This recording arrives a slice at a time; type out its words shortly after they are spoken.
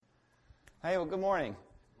Hey, well, good morning.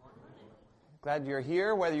 Glad you're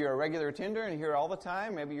here, whether you're a regular attender and here all the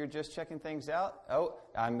time. Maybe you're just checking things out. Oh,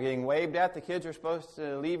 I'm getting waved at. The kids are supposed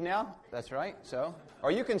to leave now. That's right. So, or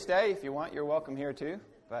you can stay if you want. You're welcome here too.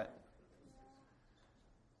 But,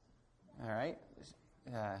 all right.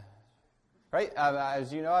 Right.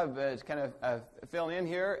 As you know, I've kind of filling in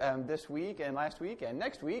here this week and last week and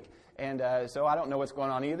next week. And so I don't know what's going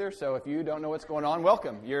on either. So if you don't know what's going on,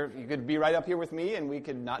 welcome. You could be right up here with me and we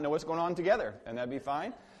could not know what's going on together. And that'd be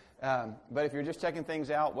fine. But if you're just checking things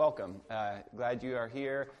out, welcome. Glad you are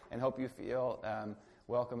here and hope you feel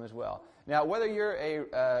welcome as well. Now, whether you're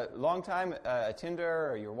a long-time attender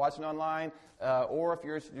or you're watching online or if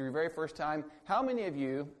you're your very first time, how many of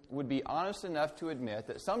you would be honest enough to admit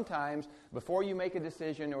that sometimes before you make a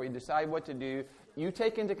decision or you decide what to do, you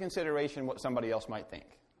take into consideration what somebody else might think?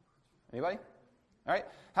 Anybody? All right.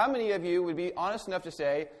 How many of you would be honest enough to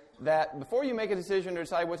say that before you make a decision or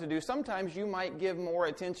decide what to do, sometimes you might give more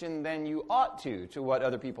attention than you ought to what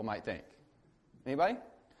other people might think? Anybody?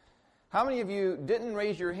 How many of you didn't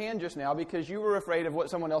raise your hand just now because you were afraid of what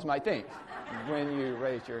someone else might think when you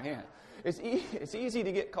raised your hand? It's easy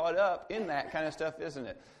to get caught up in that kind of stuff, isn't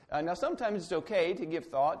it? Now, sometimes it's okay to give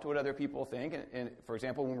thought to what other people think. And for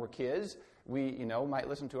example, when we're kids, we might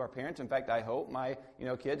listen to our parents. In fact, I hope my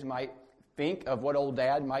kids might think of what old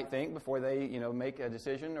dad might think before they make a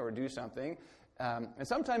decision or do something. And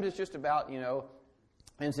sometimes it's just about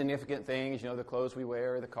insignificant things, the clothes we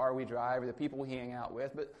wear, the car we drive, or the people we hang out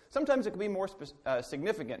with. But sometimes it can be more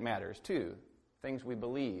significant matters too, things we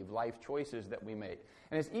believe, life choices that we make.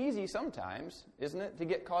 And it's easy sometimes, isn't it, to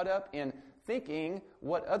get caught up in thinking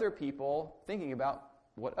about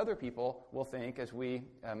what other people will think as we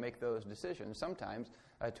make those decisions, sometimes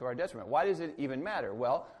to our detriment. Why does it even matter?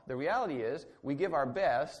 Well, the reality is we give our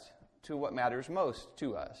best to what matters most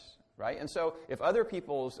to us, right? And so if other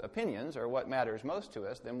people's opinions are what matters most to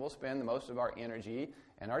us, then we'll spend the most of our energy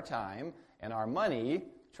and our time and our money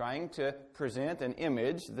trying to present an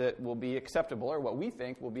image that will be acceptable or what we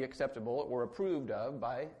think will be acceptable or approved of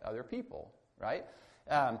by other people, right?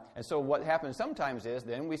 And so what happens sometimes is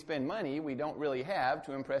then we spend money we don't really have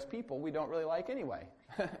to impress people we don't really like anyway.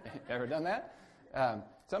 Ever done that?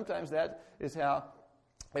 Sometimes that is how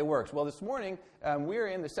it works. Well, this morning we're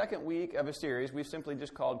in the second week of a series we've simply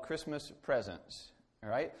just called Christmas Presents. All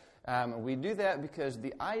right? We do that because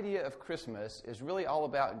the idea of Christmas is really all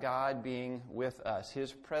about God being with us,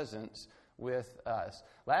 His presence with us.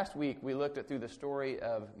 Last week we looked through the story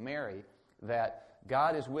of Mary, that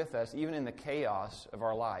God is with us even in the chaos of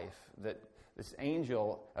our life, that this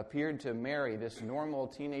angel appeared to Mary, this normal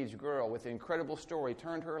teenage girl with an incredible story,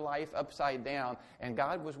 turned her life upside down, and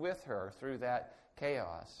God was with her through that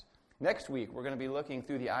chaos. Next week, we're going to be looking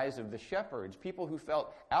through the eyes of the shepherds, people who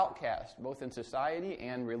felt outcast, both in society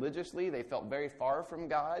and religiously. They felt very far from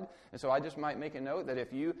God. And so I just might make a note that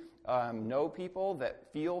if you know people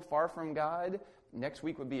that feel far from God, next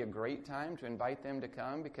week would be a great time to invite them to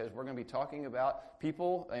come, because we're going to be talking about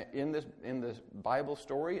people in this Bible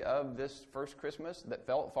story of this first Christmas that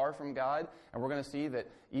felt far from God. And we're going to see that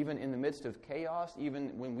even in the midst of chaos, even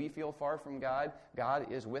when we feel far from God,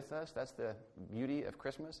 God is with us. That's the beauty of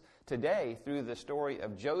Christmas. Today, through the story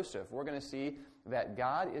of Joseph, we're going to see that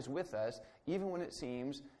God is with us even when it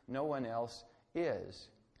seems no one else is.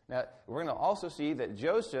 Now, we're going to also see that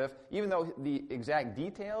Joseph, even though the exact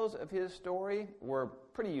details of his story were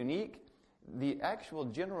pretty unique, the actual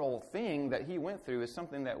general thing that he went through is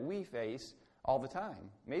something that we face all the time,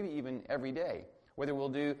 maybe even every day. Whether we'll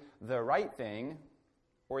do the right thing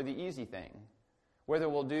or the easy thing. Whether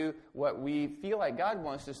we'll do what we feel like God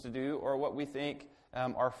wants us to do or what we think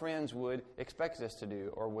our friends would expect us to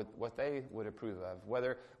do or what they would approve of.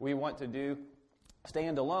 Whether we want to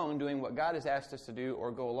stand alone doing what God has asked us to do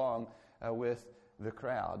or go along with the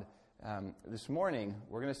crowd. This morning,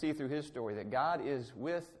 we're going to see through his story that God is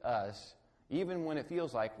with us even when it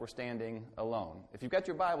feels like we're standing alone. If you've got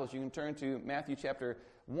your Bibles, you can turn to Matthew chapter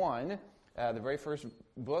 1, the very first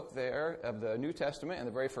book there of the New Testament and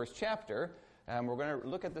the very first chapter. We're going to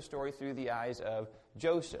look at the story through the eyes of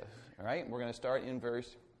Joseph. All right? We're going to start in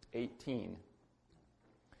verse 18.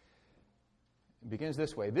 It begins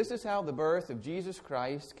this way. This is how the birth of Jesus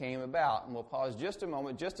Christ came about. And we'll pause just a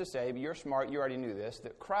moment just to say, but you're smart, you already knew this,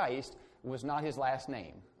 that Christ was not his last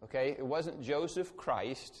name. Okay? It wasn't Joseph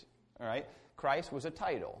Christ. All right? Christ was a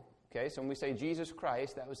title. Okay? So when we say Jesus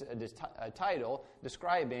Christ, that was a title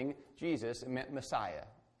describing Jesus. It meant Messiah.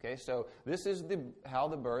 Okay? So this is how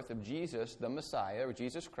the birth of Jesus, the Messiah, or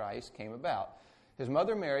Jesus Christ, came about. his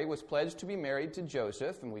mother Mary was pledged to be married to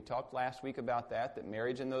Joseph, and we talked last week about that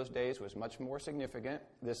marriage in those days was much more significant.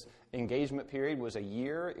 This engagement period was a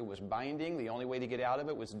year. It was binding. The only way to get out of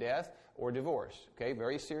it was death or divorce. Okay,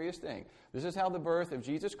 very serious thing. This is how the birth of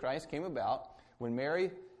Jesus Christ came about. When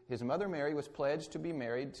his mother Mary was pledged to be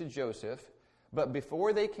married to Joseph, but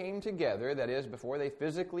before they came together, that is, before they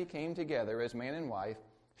physically came together as man and wife,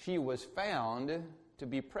 she was found to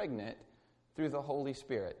be pregnant through the Holy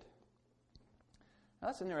Spirit. Now,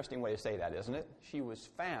 that's an interesting way to say that, isn't it? She was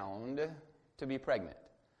found to be pregnant.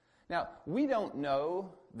 Now, we don't know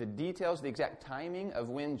the details, the exact timing of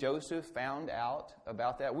when Joseph found out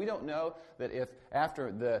about that. We don't know that if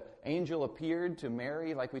after the angel appeared to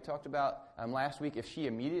Mary, like we talked about last week, if she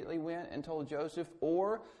immediately went and told Joseph,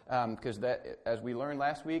 or, because that, as we learned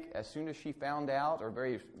last week, as soon as she found out, or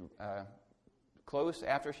very close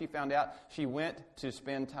after she found out, she went to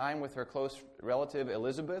spend time with her close relative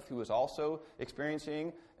Elizabeth, who was also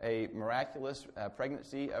experiencing a miraculous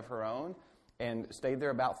pregnancy of her own, and stayed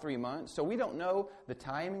there about 3 months. So we don't know the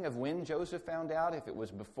timing of when Joseph found out, if it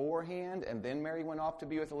was beforehand and then Mary went off to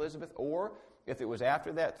be with Elizabeth, or if it was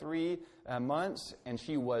after that 3 months and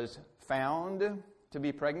she was found to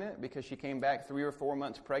be pregnant because she came back 3 or 4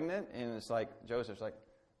 months pregnant, and it's like, Joseph's like,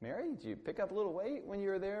 Mary, did you pick up a little weight when you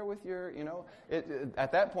were there with your,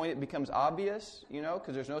 at that point it becomes obvious,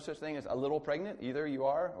 because there's no such thing as a little pregnant. Either you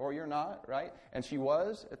are or you're not, right? And she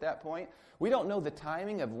was at that point. We don't know the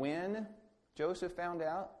timing of when Joseph found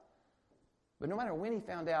out, but no matter when he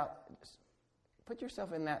found out, put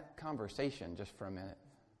yourself in that conversation just for a minute.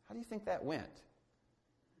 How do you think that went?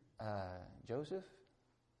 Joseph,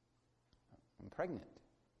 I'm pregnant.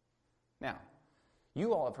 Now,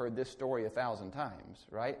 you all have heard this story 1,000 times,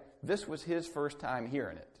 right? This was his first time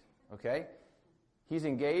hearing it, okay? He's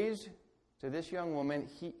engaged to this young woman.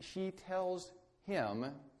 She tells him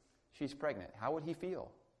she's pregnant. How would he feel?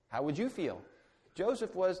 How would you feel?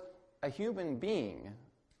 Joseph was a human being,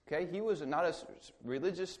 okay? He was not a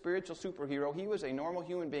religious, spiritual superhero. He was a normal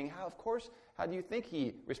human being. How do you think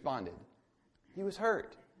he responded? He was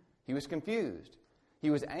hurt. He was confused. He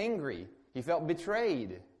was angry. He felt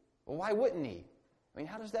betrayed. Well, why wouldn't he? I mean,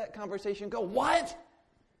 how does that conversation go? What?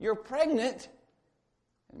 You're pregnant?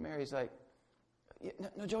 And Mary's like,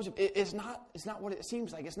 no, Joseph, it's not what it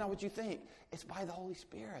seems like. It's not what you think. It's by the Holy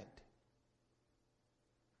Spirit.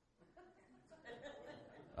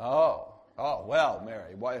 Oh, well,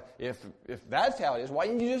 Mary, why, if that's how it is, why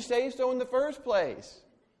didn't you just say so in the first place?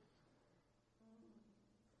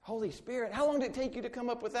 Holy Spirit, how long did it take you to come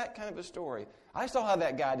up with that kind of a story? I saw how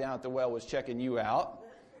that guy down at the well was checking you out,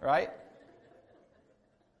 right?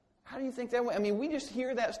 How do you think that went? I mean, we just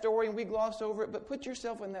hear that story and we gloss over it, but put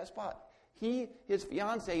yourself in that spot. His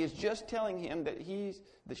fiancée is just telling him that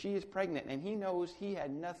she is pregnant, and he knows he had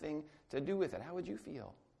nothing to do with it. How would you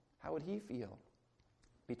feel? How would he feel?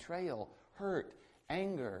 Betrayal, hurt,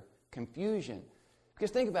 anger, confusion.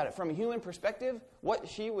 Because think about it, from a human perspective, what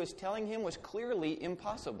she was telling him was clearly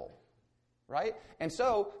impossible, right? And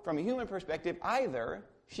so, from a human perspective, either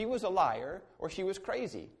she was a liar or she was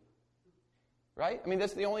crazy. Right? I mean,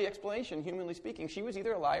 that's the only explanation, humanly speaking. She was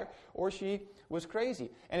either a liar or she was crazy.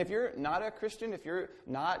 And if you're not a Christian, if you're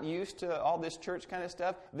not used to all this church kind of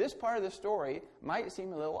stuff, this part of the story might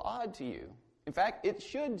seem a little odd to you. In fact, it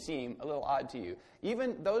should seem a little odd to you.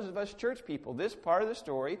 Even those of us church people, this part of the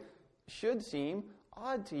story should seem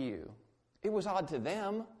odd to you. It was odd to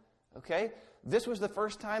them, okay? This was the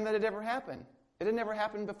first time that it ever happened. It had never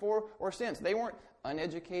happened before or since. They weren't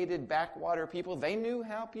uneducated, backwater people. They knew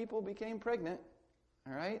how people became pregnant,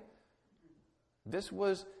 all right? This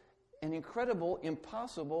was an incredible,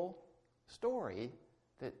 impossible story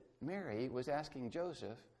that Mary was asking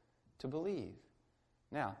Joseph to believe.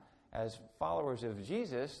 Now, as followers of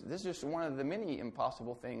Jesus, this is just one of the many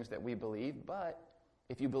impossible things that we believe, but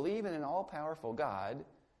if you believe in an all-powerful God,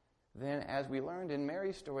 then as we learned in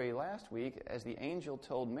Mary's story last week, as the angel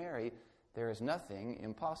told Mary, there is nothing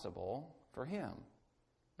impossible for him.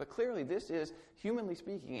 But clearly this is, humanly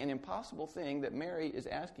speaking, an impossible thing that Mary is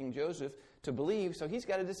asking Joseph to believe, so he's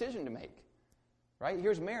got a decision to make. Right?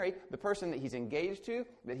 Here's Mary, the person that he's engaged to,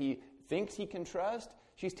 that he thinks he can trust.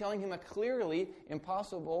 She's telling him a clearly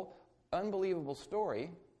impossible, unbelievable story.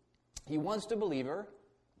 He wants to believe her,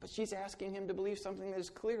 but she's asking him to believe something that is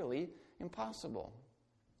clearly impossible.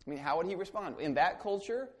 I mean, how would he respond? In that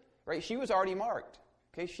culture, right, she was already marked.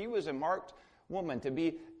 Okay, she was a marked woman. To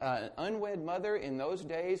be an unwed mother in those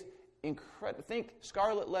days, think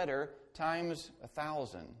scarlet letter times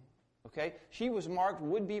 1,000. Okay, she was marked,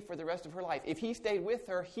 would be for the rest of her life. If he stayed with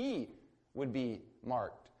her, he would be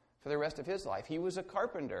marked for the rest of his life. He was a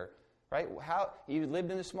carpenter, right? How he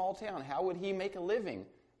lived in a small town. How would he make a living?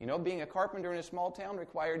 Being a carpenter in a small town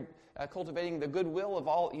required cultivating the goodwill of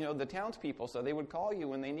all, the townspeople. So they would call you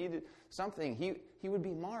when they needed something. He would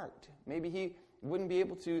be marked. Maybe he wouldn't be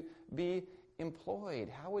able to be employed.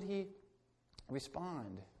 How would he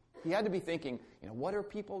respond? He had to be thinking, what are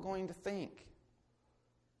people going to think?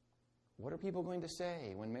 What are people going to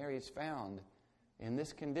say when Mary is found in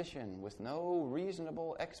this condition with no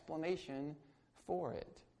reasonable explanation for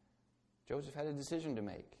it? Joseph had a decision to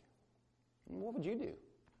make. What would you do?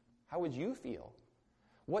 How would you feel?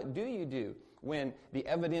 What do you do when the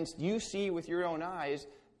evidence you see with your own eyes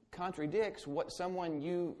contradicts what someone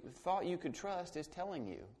you thought you could trust is telling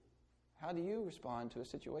you? How do you respond to a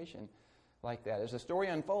situation like that? As the story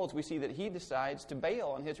unfolds, we see that he decides to bail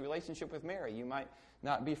on his relationship with Mary. You might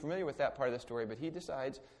not be familiar with that part of the story, but he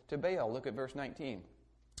decides to bail. Look at verse 19.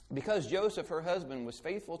 Because Joseph, her husband, was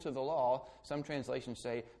faithful to the law, some translations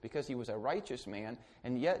say because he was a righteous man,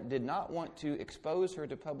 and yet did not want to expose her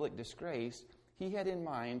to public disgrace, he had in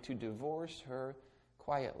mind to divorce her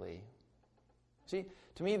quietly. See,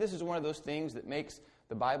 to me, this is one of those things that makes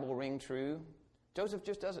the Bible ring true. Joseph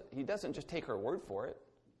doesn't just take her word for it.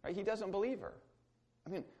 Right? He doesn't believe her. I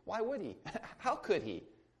mean, why would he? How could he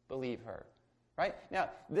believe her? Right? Now,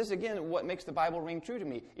 this again, what makes the Bible ring true to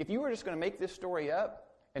me. If you were just going to make this story up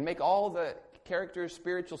and make all the characters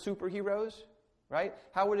spiritual superheroes, right?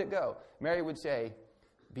 How would it go? Mary would say,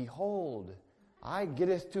 "Behold, I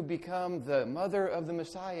getteth to become the mother of the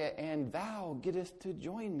Messiah, and thou gettest to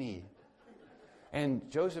join me." And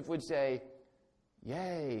Joseph would say,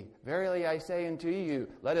 "Yea, verily I say unto you,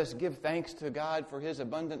 let us give thanks to God for his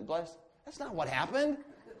abundant blessing." That's not what happened.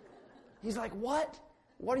 He's like, what?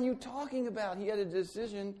 What are you talking about? He had a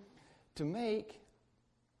decision to make.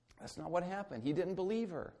 That's not what happened. He didn't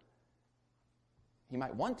believe her. He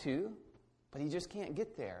might want to, but he just can't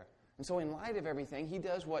get there. And so in light of everything, he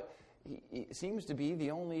does what seems to be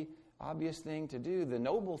the only obvious thing to do, the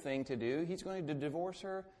noble thing to do. He's going to divorce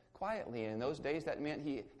her quietly. And in those days, that meant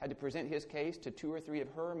he had to present his case to 2 or 3 of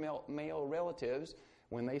her male relatives.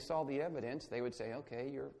 When they saw the evidence, they would say, "Okay,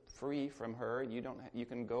 you're free from her. You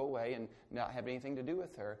can go away and not have anything to do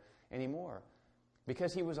with her anymore."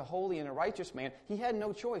 Because he was a holy and a righteous man, he had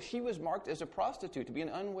no choice. She was marked as a prostitute, to be an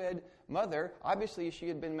unwed mother. Obviously, she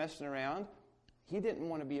had been messing around. He didn't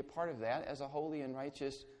want to be a part of that as a holy and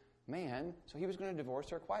righteous man, so he was going to divorce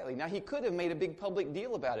her quietly. Now, he could have made a big public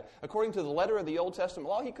deal about it. According to the letter of the Old Testament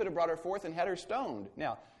law, he could have brought her forth and had her stoned.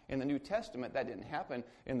 Now, in the New Testament, that didn't happen.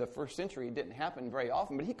 In the first century, it didn't happen very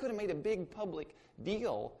often, but he could have made a big public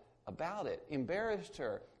deal about it, embarrassed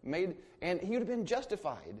her, and he would have been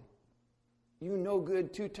justified. You no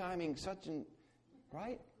good, two-timing such and,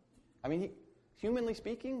 right? I mean, humanly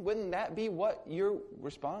speaking, wouldn't that be what your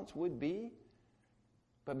response would be?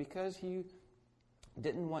 But because he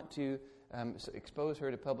didn't want to expose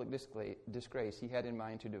her to public disgrace, he had in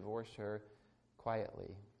mind to divorce her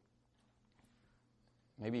quietly.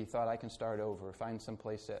 Maybe he thought, I can start over, find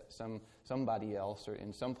somebody else or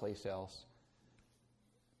in someplace else.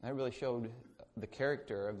 That really showed the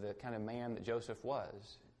character of the kind of man that Joseph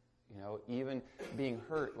was. Even being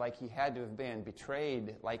hurt like he had to have been,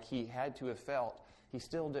 betrayed like he had to have felt, he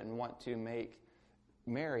still didn't want to make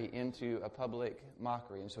Mary into a public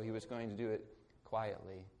mockery, and so he was going to do it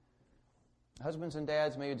quietly. Husbands and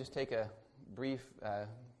dads, maybe just take a brief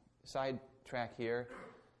side track here.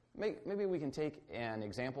 Maybe we can take an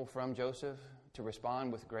example from Joseph to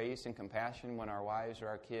respond with grace and compassion when our wives or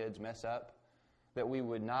our kids mess up, that we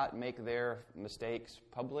would not make their mistakes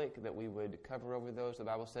public, that we would cover over those. The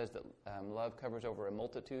Bible says that love covers over a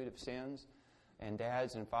multitude of sins, and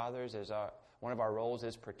dads and fathers, one of our roles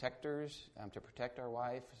is protectors, to protect our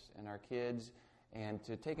wives and our kids, and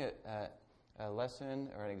to take a lesson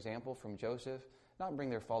or an example from Joseph, not bring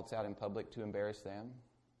their faults out in public to embarrass them.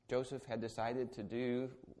 Joseph had decided to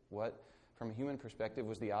do what, from a human perspective,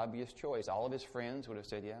 was the obvious choice. All of his friends would have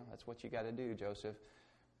said, "Yeah, that's what you got to do, Joseph."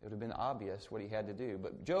 It would have been obvious what he had to do.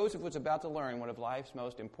 But Joseph was about to learn one of life's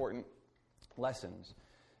most important lessons.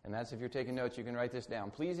 And that's, if you're taking notes, you can write this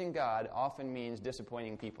down. Pleasing God often means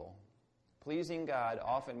disappointing people. Pleasing God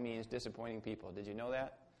often means disappointing people. Did you know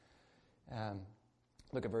that?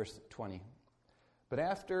 Look at verse 20. But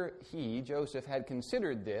after he, Joseph, had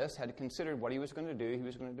considered what he was going to do, he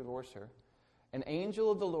was going to divorce her, an angel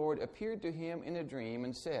of the Lord appeared to him in a dream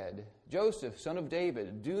and said, "Joseph, son of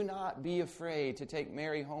David, do not be afraid to take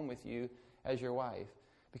Mary home with you as your wife,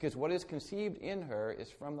 because what is conceived in her is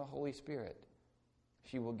from the Holy Spirit.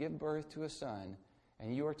 She will give birth to a son,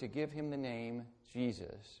 and you are to give him the name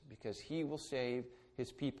Jesus, because he will save his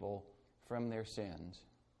people from their sins."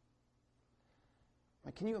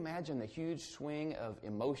 Can you imagine the huge swing of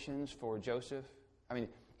emotions for Joseph? I mean,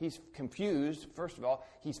 he's confused. First of all,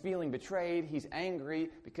 he's feeling betrayed. He's angry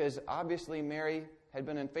because obviously Mary had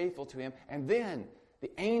been unfaithful to him. And then the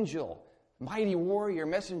angel, mighty warrior,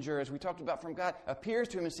 messenger, as we talked about from God, appears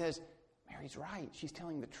to him and says, Mary's right. She's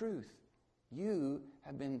telling the truth. You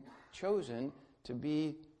have been chosen to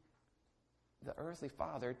be the earthly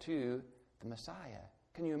father to the Messiah.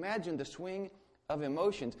 Can you imagine the swing of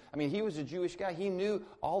emotions? I mean, he was a Jewish guy. He knew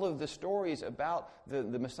all of the stories about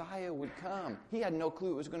the Messiah would come. He had no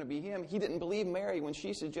clue it was going to be him. He didn't believe Mary when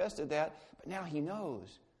she suggested that, but now he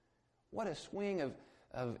knows. What a swing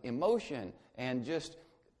of emotion and just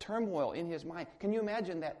turmoil in his mind. Can you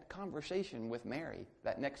imagine that conversation with Mary,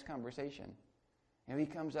 that next conversation? And he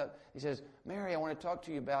comes up, he says, Mary, I want to talk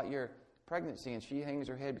to you about your pregnancy. And she hangs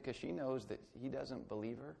her head because she knows that he doesn't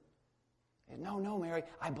believe her. And, no, Mary,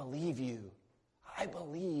 I believe you. I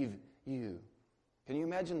believe you. Can you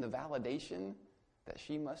imagine the validation that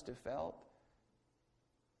she must have felt?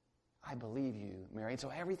 I believe you, Mary. And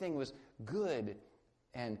so everything was good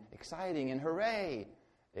and exciting and hooray,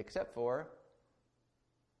 except for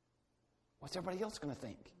what's everybody else going to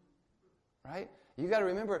think? Right? You got to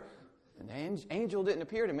remember, the angel didn't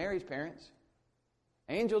appear to Mary's parents.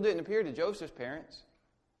 Angel didn't appear to Joseph's parents.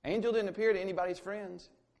 Angel didn't appear to anybody's friends.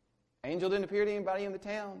 Angel didn't appear to anybody in the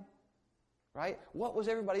town. Right? What was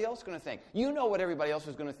everybody else going to think? You know what everybody else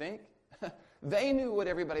was going to think. They knew what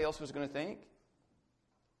everybody else was going to think.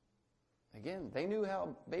 Again, they knew how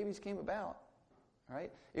babies came about.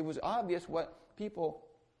 Right? It was obvious what people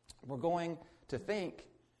were going to think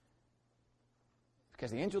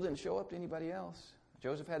because the angel didn't show up to anybody else.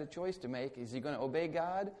 Joseph had a choice to make. Is he going to obey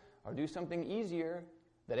God or do something easier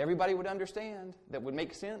that everybody would understand, that would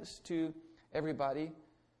make sense to everybody?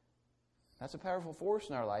 That's a powerful force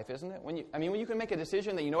in our life, isn't it? When you can make a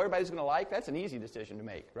decision that you know everybody's going to like, that's an easy decision to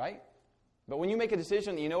make, right? But when you make a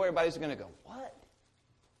decision that you know everybody's going to go, what?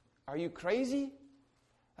 Are you crazy?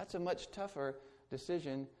 That's a much tougher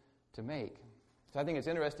decision to make. So I think it's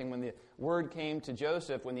interesting when the word came to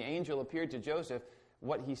Joseph, when the angel appeared to Joseph,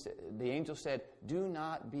 what he said, the angel said, do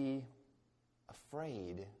not be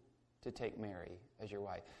afraid to take Mary as your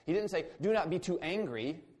wife. He didn't say, do not be too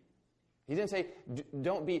angry. He didn't say,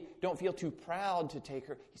 don't feel too proud to take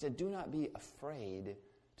her. He said, do not be afraid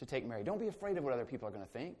to take Mary. Don't be afraid of what other people are going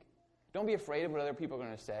to think. Don't be afraid of what other people are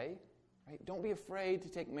going to say. Right? Don't be afraid to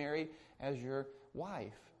take Mary as your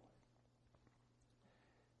wife.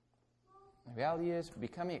 The reality is,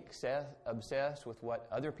 becoming obsessed with what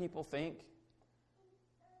other people think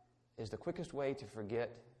is the quickest way to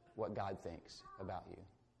forget what God thinks about you.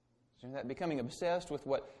 So that becoming obsessed with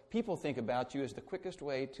what people think about you is the quickest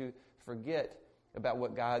way to forget about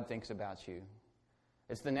what God thinks about you.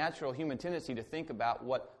 It's the natural human tendency to think about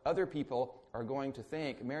what other people are going to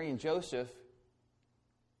think. Mary and Joseph,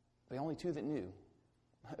 the only two that knew.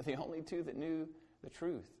 The only two that knew the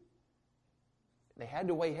truth. They had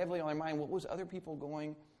to weigh heavily on their mind, what was other people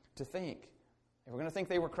going to think? They were going to think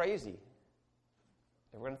they were crazy.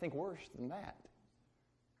 They were going to think worse than that.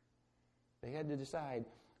 They had to decide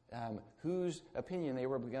whose opinion they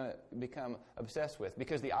were going to become obsessed with.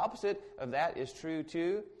 Because the opposite of that is true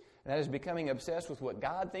too. And that is becoming obsessed with what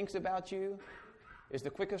God thinks about you is the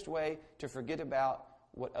quickest way to forget about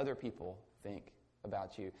what other people think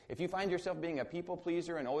about you. If you find yourself being a people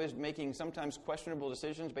pleaser and always making sometimes questionable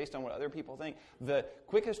decisions based on what other people think, the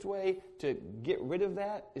quickest way to get rid of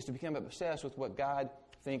that is to become obsessed with what God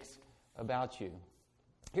thinks about you.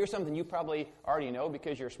 Here's something you probably already know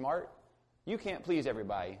because you're smart. You can't please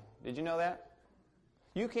everybody. Did you know that?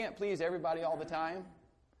 You can't please everybody all the time.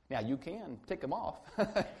 Now, you can tick them off.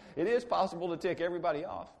 It is possible to tick everybody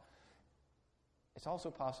off. It's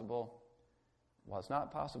also possible, well, it's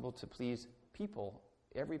not possible to please people,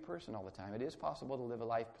 every person all the time. It is possible to live a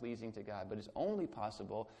life pleasing to God, but it's only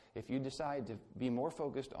possible if you decide to be more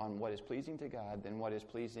focused on what is pleasing to God than what is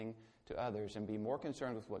pleasing to others and be more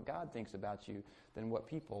concerned with what God thinks about you than what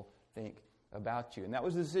people think about you. And that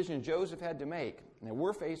was the decision Joseph had to make. Now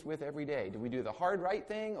we're faced with every day. Do we do the hard right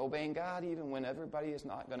thing, obeying God even when everybody is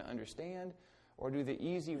not going to understand, or do the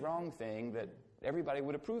easy wrong thing that everybody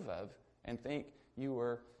would approve of and think you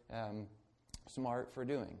were smart for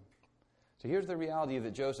doing? So here's the reality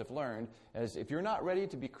that Joseph learned, as if you're not ready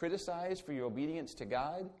to be criticized for your obedience to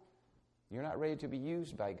God, you're not ready to be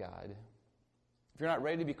used by God. If you're not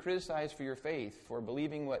ready to be criticized for your faith, for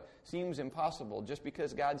believing what seems impossible just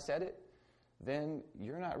because God said it, then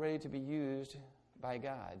you're not ready to be used by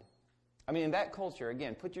God. I mean, in that culture,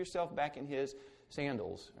 again, put yourself back in his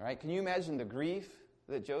sandals. All right? Can you imagine the grief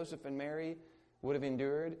that Joseph and Mary would have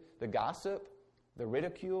endured? The gossip, the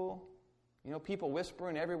ridicule, You know, people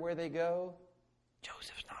whispering everywhere they go,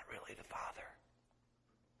 Joseph's not really the father.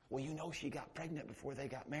 Well, you know she got pregnant before they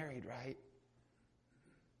got married, right?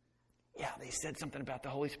 Yeah, they said something about the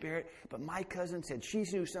Holy Spirit, but my cousin said she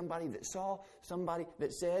knew somebody that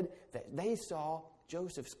said that they saw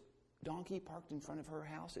Joseph's donkey parked in front of her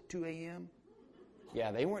house at 2 a.m.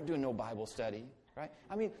 Yeah, they weren't doing no Bible study, right?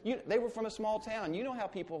 I mean, they were from a small town. You know how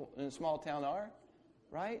people in a small town are,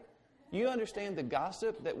 right? You understand the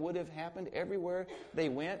gossip that would have happened everywhere they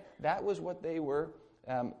went. That was what they were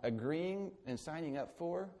agreeing and signing up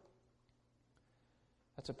for.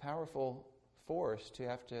 That's a powerful force to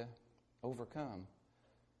have to overcome.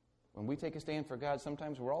 When we take a stand for God,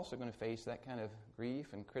 sometimes we're also going to face that kind of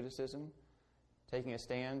grief and criticism. Taking a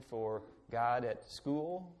stand for God at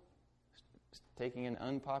school, taking an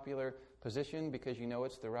unpopular position because you know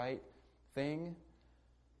it's the right thing.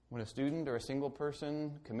 When a student or a single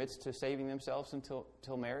person commits to saving themselves until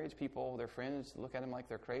marriage, people, their friends, look at them like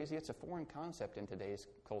they're crazy. It's a foreign concept in today's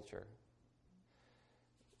culture.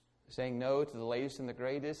 Saying no to the latest and the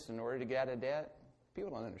greatest in order to get out of debt,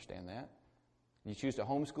 people don't understand that. You choose to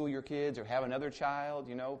homeschool your kids or have another child,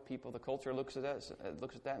 you know, the culture looks at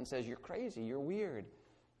that and says, you're crazy, you're weird.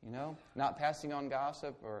 You know, not passing on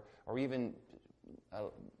gossip or even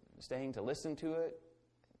staying to listen to it,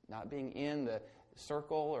 not being in the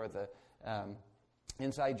circle or the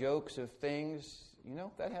inside jokes of things, you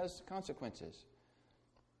know, that has consequences.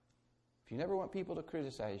 If you never want people to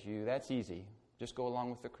criticize you, that's easy. Just go along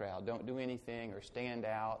with the crowd. Don't do anything or stand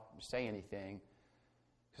out, say anything.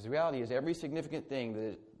 Because the reality is every significant thing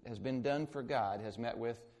that has been done for God has met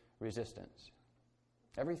with resistance.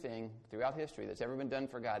 Everything throughout history that's ever been done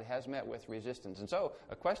for God has met with resistance. And so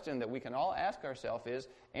a question that we can all ask ourselves is,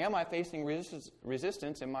 am I facing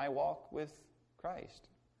resistance in my walk with Christ?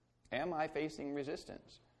 Am I facing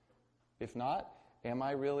resistance? If not, am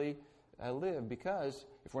I really live? Because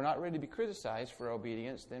if we're not ready to be criticized for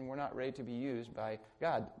obedience, then we're not ready to be used by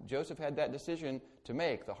God. Joseph had that decision to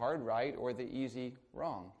make, the hard right or the easy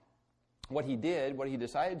wrong. What he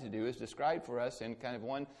decided to do is described for us in kind of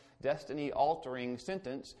one destiny-altering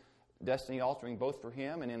sentence, destiny-altering both for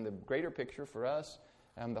him and in the greater picture for us,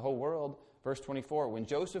 the whole world. Verse 24, when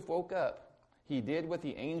Joseph woke up, he did what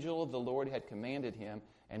the angel of the Lord had commanded him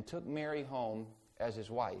and took Mary home as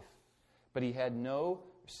his wife. But he had no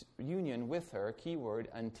union with her, keyword,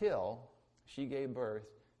 until she gave birth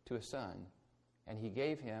to a son, and he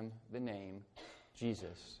gave him the name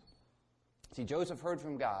Jesus. See, Joseph heard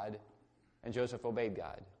from God, and Joseph obeyed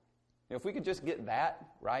God. You know, if we could just get that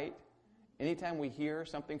right, anytime we hear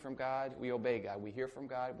something from God, we obey God. We hear from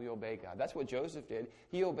God, we obey God. That's what Joseph did.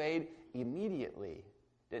 He obeyed immediately.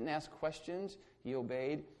 Didn't ask questions. He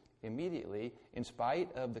obeyed immediately in spite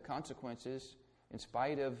of the consequences, in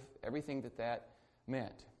spite of everything that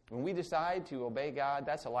meant. When we decide to obey God,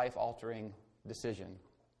 that's a life-altering decision.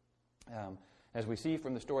 As we see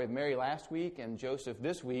from the story of Mary last week and Joseph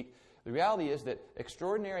this week, the reality is that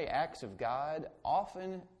extraordinary acts of God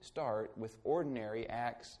often start with ordinary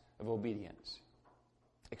acts of obedience.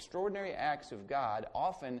 Extraordinary acts of God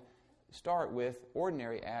often start with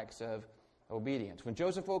ordinary acts of obedience. When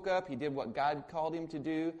Joseph woke up, he did what God called him to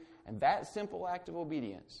do, and that simple act of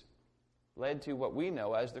obedience led to what we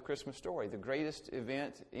know as the Christmas story, the greatest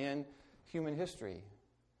event in human history.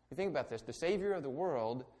 You think about this. The Savior of the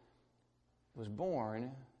world was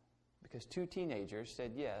born because two teenagers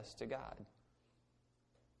said yes to God.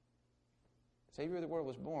 The Savior of the world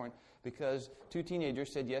was born because two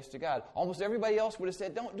teenagers said yes to God. Almost everybody else would have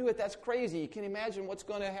said, don't do it, that's crazy. You can imagine what's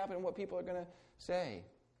going to happen and what people are going to say.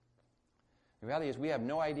 The reality is we have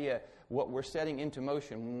no idea what we're setting into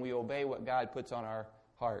motion when we obey what God puts on our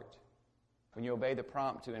heart. When you obey the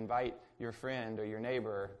prompt to invite your friend or your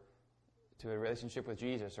neighbor to a relationship with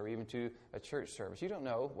Jesus or even to a church service, you don't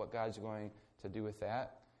know what God's going to do with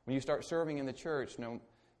that. When you start serving in the church,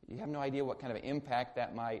 you have no idea what kind of impact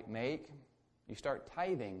that might make. You start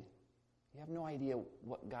tithing, you have no idea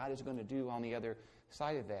what God is going to do on the other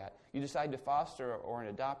side of that. You decide to foster or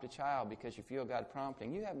adopt a child because you feel God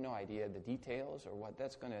prompting. You have no idea the details or what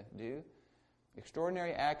that's going to do.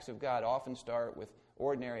 Extraordinary acts of God often start with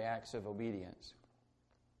ordinary acts of obedience.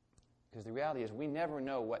 Because the reality is we never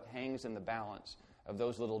know what hangs in the balance of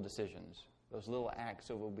those little decisions, those little acts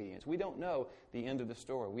of obedience. We don't know the end of the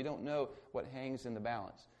story. We don't know what hangs in the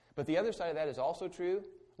balance. But the other side of that is also true.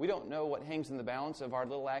 We don't know what hangs in the balance of our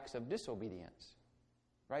little acts of disobedience.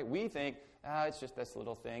 Right? We think, it's just this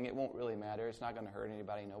little thing. It won't really matter. It's not going to hurt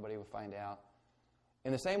anybody. Nobody will find out.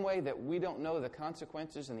 In the same way that we don't know the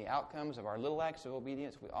consequences and the outcomes of our little acts of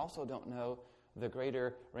obedience, we also don't know the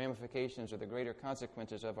greater ramifications or the greater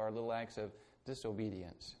consequences of our little acts of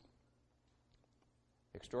disobedience.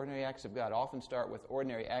 Extraordinary acts of God often start with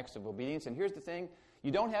ordinary acts of obedience. And here's the thing,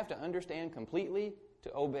 you don't have to understand completely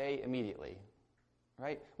to obey immediately.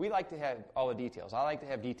 Right? We like to have all the details. I like to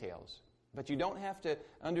have details. But you don't have to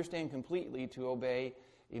understand completely to obey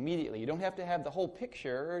immediately. You don't have to have the whole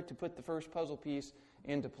picture to put the first puzzle piece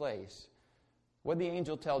into place. What did the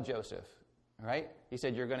angel tell Joseph? All right? He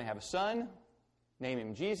said, you're going to have a son, name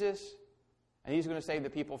him Jesus, and he's going to save the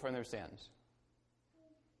people from their sins.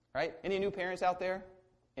 Right? Any new parents out there?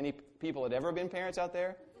 Any people that ever been parents out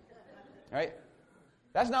there? Right?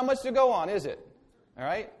 That's not much to go on, is it? All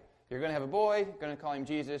right? You're going to have a boy, going to call him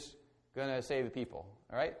Jesus, going to save the people.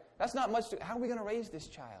 All right? That's not much to... How are we going to raise this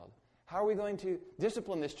child? How are we going to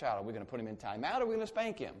discipline this child? Are we going to put him in timeout or are we going to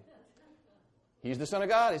spank him? He's the Son of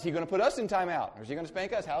God. Is he going to put us in timeout or is he going to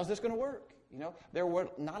spank us? How's this going to work? You know, there were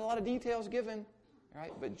not a lot of details given. All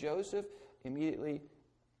right? But Joseph immediately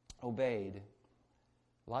obeyed.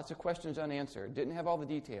 Lots of questions unanswered. Didn't have all the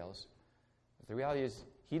details. But the reality is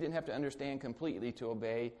he didn't have to understand completely to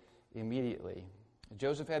obey immediately.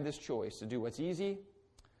 Joseph had this choice to do what's easy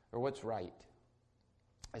or what's right.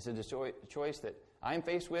 It's a choice that I'm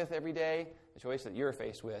faced with every day, a choice that you're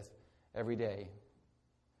faced with every day.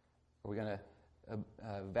 Are we going to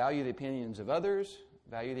value the opinions of others,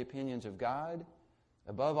 value the opinions of God,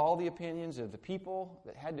 above all the opinions of the people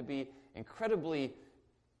that had to be incredibly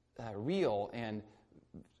real and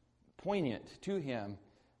poignant to him?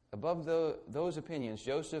 Above those opinions,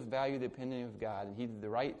 Joseph valued the opinion of God, and he did the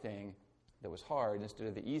right thing that was hard instead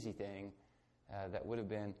of the easy thing that would have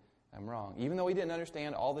been wrong. Even though he didn't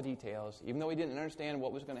understand all the details, even though he didn't understand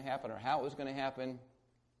what was going to happen or how it was going to happen,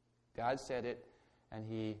 God said it, and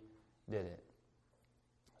he did it.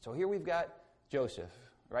 So here we've got Joseph,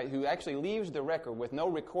 right, who actually leaves the record with no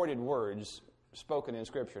recorded words spoken in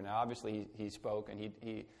Scripture. Now, obviously, he spoke,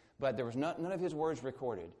 and but there was none of his words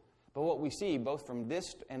recorded. But what we see, both from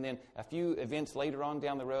this and then a few events later on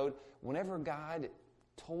down the road, whenever God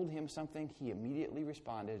told him something, he immediately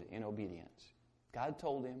responded in obedience. God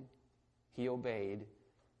told him, he obeyed,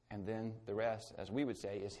 and then the rest, as we would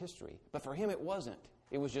say, is history. But for him, it wasn't.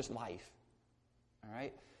 It was just life. All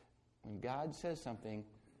right? When God says something,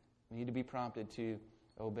 we need to be prompted to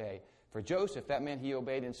obey. For Joseph, that meant he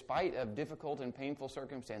obeyed in spite of difficult and painful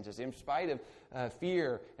circumstances, in spite of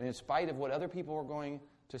fear, and in spite of what other people were going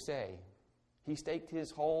to say. He staked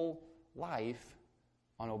his whole life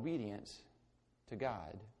on obedience to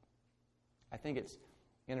God. I think it's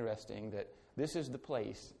interesting that this is the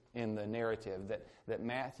place in the narrative that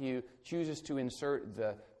Matthew chooses to insert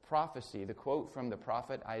the prophecy, the quote from the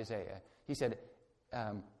prophet Isaiah. He said,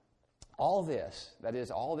 all this, that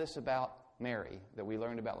is, all this about Mary that we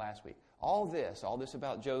learned about last week, all this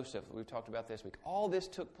about Joseph that we've talked about this week, all this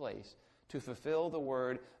took place to fulfill the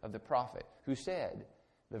word of the prophet who said,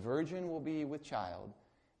 the virgin will be with child,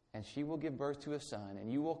 and she will give birth to a son,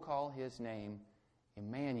 and you will call his name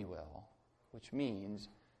Emmanuel, which means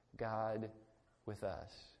God with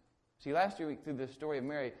us. See, last week through the story of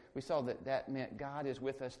Mary, we saw that meant God is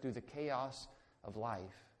with us through the chaos of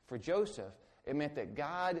life. For Joseph, it meant that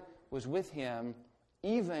God was with him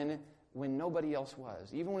even when nobody else was,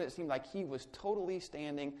 even when it seemed like he was totally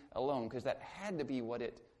standing alone, because that had to be what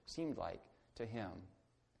it seemed like to him.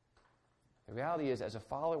 The reality is, as a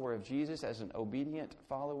follower of Jesus, as an obedient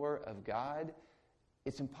follower of God,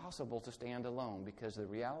 it's impossible to stand alone, because the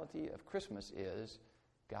reality of Christmas is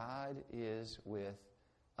God is with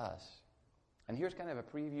us. And here's kind of a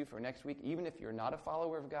preview for next week. Even if you're not a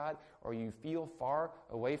follower of God or you feel far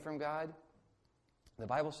away from God, the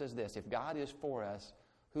Bible says this: if God is for us,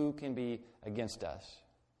 who can be against us?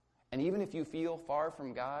 And even if you feel far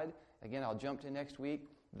from God, again, I'll jump to next week,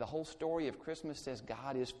 the whole story of Christmas says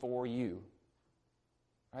God is for you.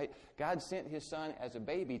 Right? God sent his son as a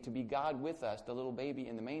baby to be God with us, the little baby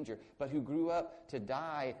in the manger, but who grew up to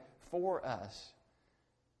die for us.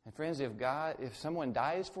 And friends, if someone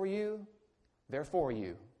dies for you, they're for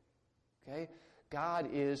you. Okay? God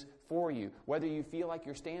is for you. Whether you feel like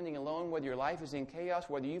you're standing alone, whether your life is in chaos,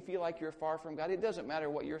 whether you feel like you're far from God, it doesn't matter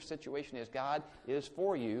what your situation is. God is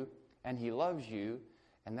for you, and he loves you,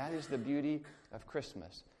 and that is the beauty of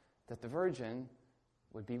Christmas, that the virgin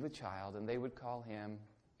would be with child, and they would call him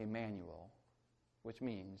Emmanuel, which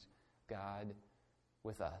means God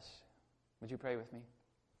with us. Would you pray with me?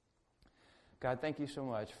 God, thank you so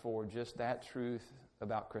much for just that truth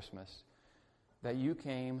about Christmas, that you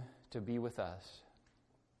came to be with us,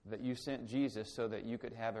 that you sent Jesus so that you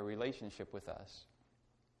could have a relationship with us,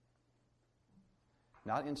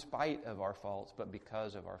 not in spite of our faults, but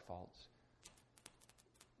because of our faults,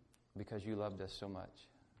 because you loved us so much.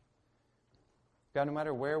 God, no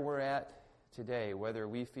matter where we're at today, whether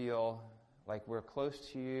we feel like we're close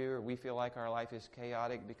to you, or we feel like our life is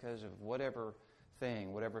chaotic because of whatever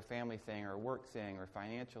thing, whatever family thing, or work thing, or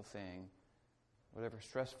financial thing, whatever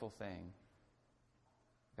stressful thing.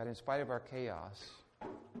 God, in spite of our chaos,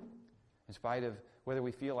 in spite of whether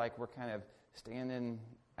we feel like we're kind of standing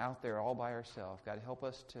out there all by ourselves, God, help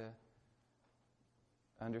us to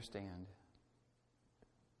understand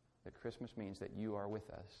that Christmas means that you are with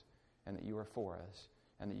us, and that you are for us,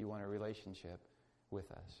 and that you want a relationship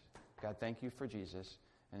with us. God, thank you for Jesus,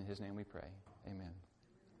 and in His name we pray. Amen.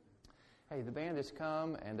 Hey, the band has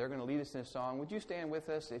come, and they're going to lead us in a song. Would you stand with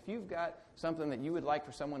us? If you've got something that you would like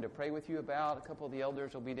for someone to pray with you about, a couple of the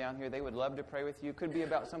elders will be down here. They would love to pray with you. Could be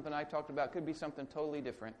about something I talked about. Could be something totally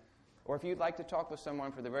different. Or if you'd like to talk with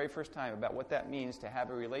someone for the very first time about what that means to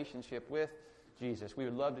have a relationship with Jesus, we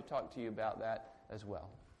would love to talk to you about that as well.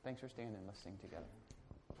 Thanks for standing. Let's sing together.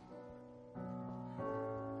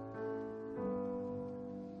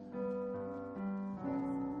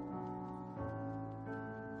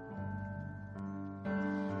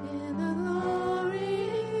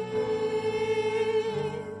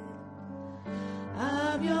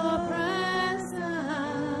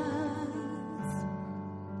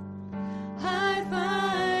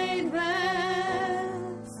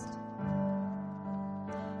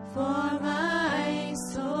 For my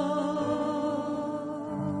soul.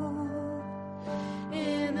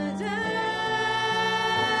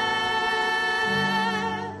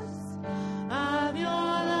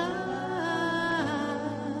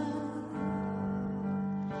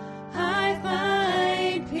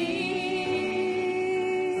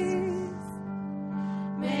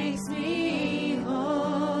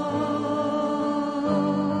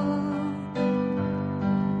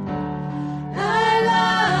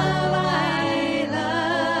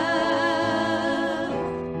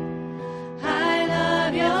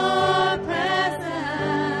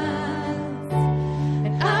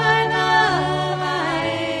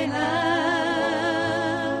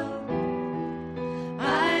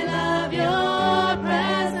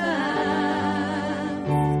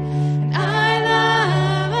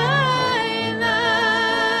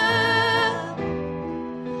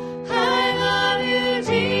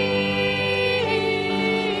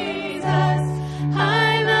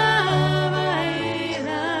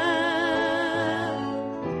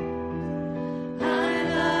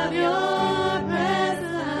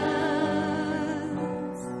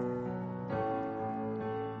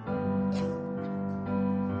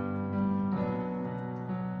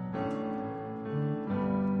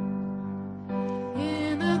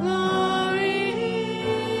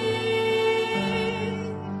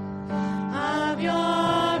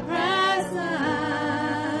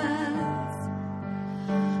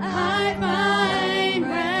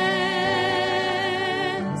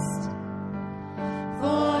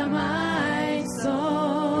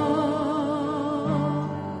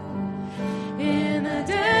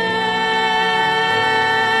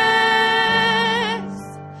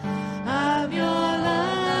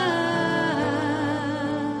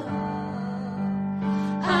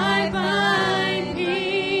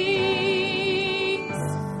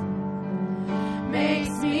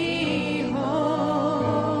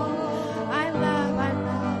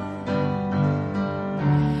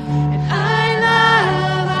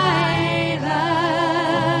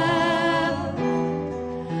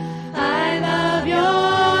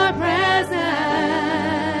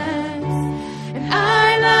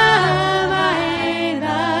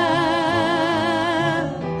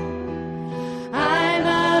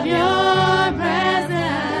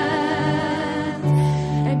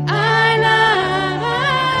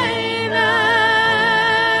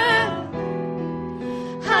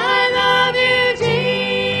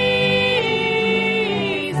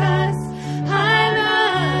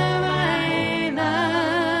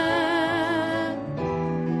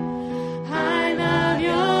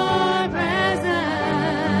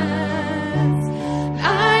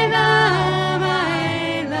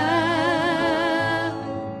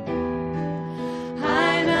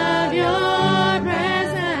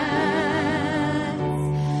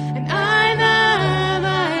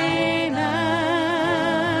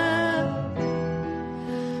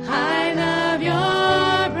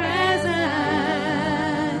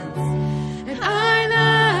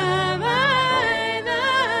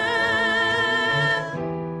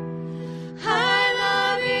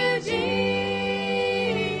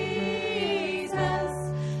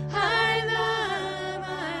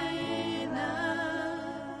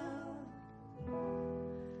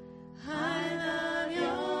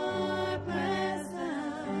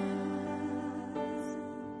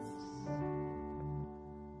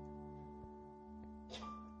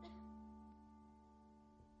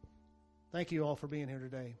 Thank you all for being here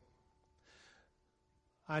today.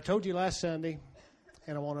 I told you last Sunday,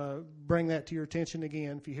 and I want to bring that to your attention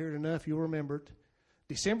again. If you hear it enough, you'll remember it.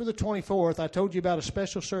 December the 24th, I told you about a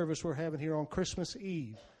special service we're having here on Christmas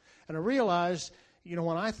Eve. And I realized,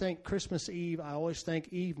 when I think Christmas Eve, I always think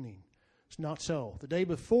evening. It's not so. The day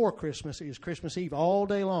before Christmas is Christmas Eve all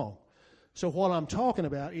day long. So what I'm talking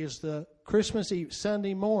about is the Christmas Eve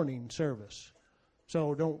Sunday morning service.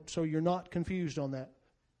 So you're not confused on that.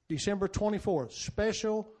 December 24th,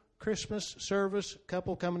 special Christmas service.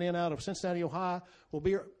 Couple coming in out of Cincinnati, Ohio,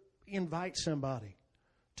 invite somebody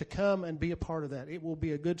to come and be a part of that. It will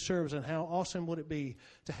be a good service, and how awesome would it be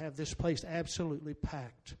to have this place absolutely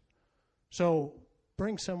packed. So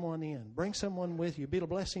bring someone in. Bring someone with you. It'll be a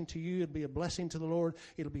blessing to you. It'll be a blessing to the Lord.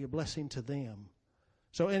 It'll be a blessing to them.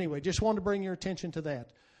 So anyway, just wanted to bring your attention to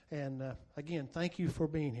that. And again, thank you for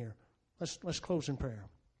being here. Let's close in prayer.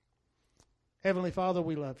 Heavenly Father,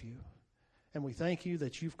 we love you. And we thank you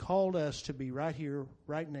that you've called us to be right here,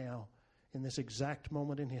 right now, in this exact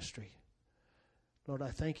moment in history. Lord,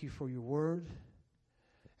 I thank you for your word.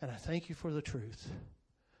 And I thank you for the truth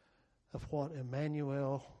of what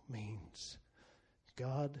Emmanuel means.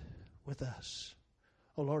 God with us.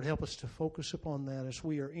 Oh, Lord, help us to focus upon that as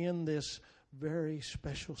we are in this very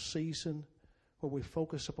special season where we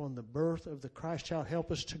focus upon the birth of the Christ child.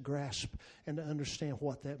 Help us to grasp and to understand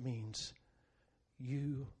what that means.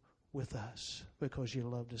 You with us, because you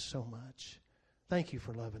loved us so much. Thank you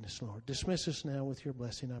for loving us, Lord. Dismiss us now with your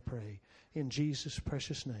blessing, I pray. In Jesus'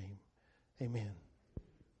 precious name, amen.